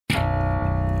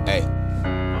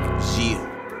Yeah.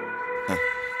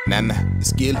 Nah,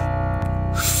 it's GilLy.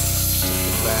 Check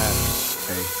the vibe.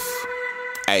 Hey.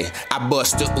 Ay, I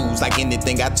bust the ooze like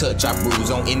anything I touch, I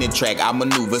bruise. On any track, I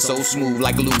maneuver so smooth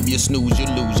like lube. You snooze, you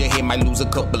lose. Your head might lose a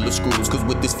couple of screws. Cause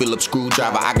with this Phillips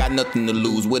screwdriver, I got nothing to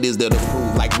lose. What is there to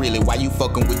prove? Like really, why you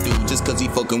fucking with dude? Just cause he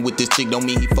fucking with this chick don't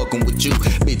mean he fucking with you.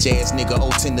 Bitch ass nigga,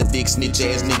 old tender dick, snitch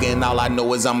ass nigga. And all I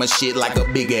know is I'm a shit like a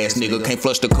big ass nigga. Can't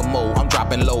flush the commode, I'm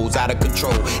dropping lows out of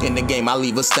control. In the game, I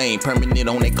leave a stain permanent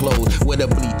on their clothes. Where the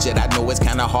bleach at? I know it's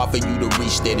kinda hard for you to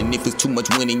reach that. And if it's too much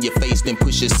wind in your face, then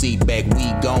push your seat back. We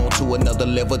gone to another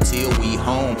level till we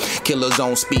home. Killers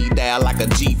on speed dial like a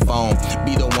G phone.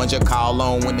 Be the ones you call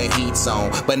on when the heat's on.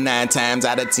 But 9 times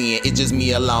out of 10, it's just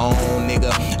me alone,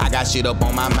 nigga. I got shit up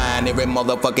on my mind every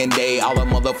motherfucking day, all the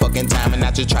motherfucking time. And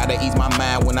I just try to ease my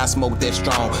mind when I smoke that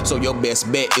strong. So your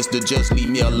best bet is to just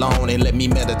leave me alone and let me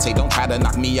meditate. Don't try to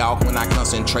knock me off when I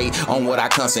concentrate on what I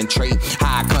concentrate.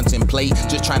 How I contemplate,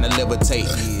 just trying to levitate.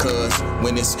 Cause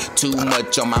when it's too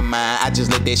much on my mind, I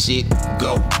just let that shit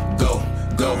go, go,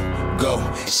 go,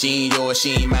 go. She ain't yours,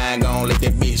 she ain't mine, gon' let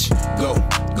that bitch go,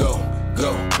 go,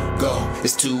 go, go.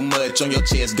 It's too much on your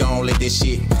chest, gon' let that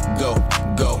shit go,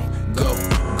 go, go,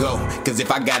 go. Cause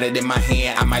if I got it in my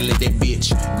hand, I might let that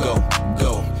bitch go,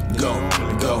 go, go,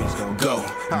 go, go,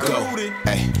 go.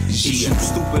 Hey, yeah. You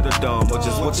stupid or dumb, or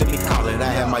just what you be calling. I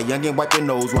have my youngin' wipe your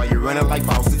nose while you're running like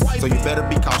faucets. So you better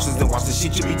be cautious and watch the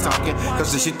shit you be talking.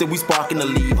 Cause the shit that we sparking to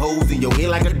leave holes in your head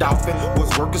like a dolphin.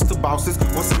 What's workers to bosses?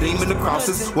 What's the demon to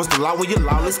crosses? What's the law when you're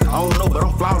lawless? I don't know, but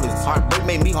I'm flawless. Heartbreak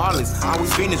made me heartless. I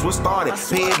always finish what started.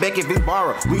 Pay it back if it's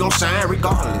borrowed. We gon' shine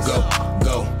regardless. Go,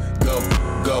 go, go,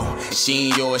 go. She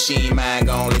ain't yours, she ain't mine,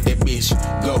 gon' let that bitch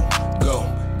go, go,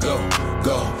 go,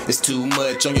 go. It's too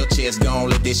much on your chest, gon'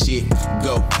 let this shit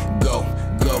go, go,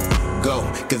 go, go.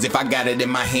 Cause if I got it in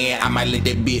my hand, I might let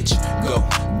that bitch go,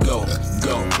 go,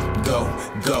 go, go,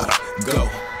 go, go.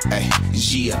 Hey,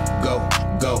 yeah, go,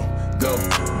 go, go,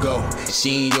 go.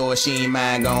 She ain't yours, she ain't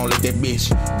mine, gon' let that bitch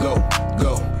go,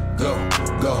 go, go,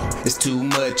 go. It's too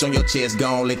much on your chest,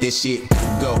 gon' let this shit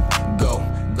go, go,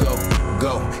 go,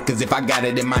 go. Cause if I got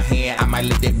it in my hand, I might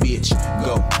let that bitch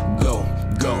go, go,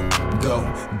 go, go,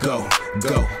 go,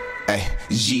 go. Hey,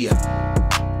 yeah.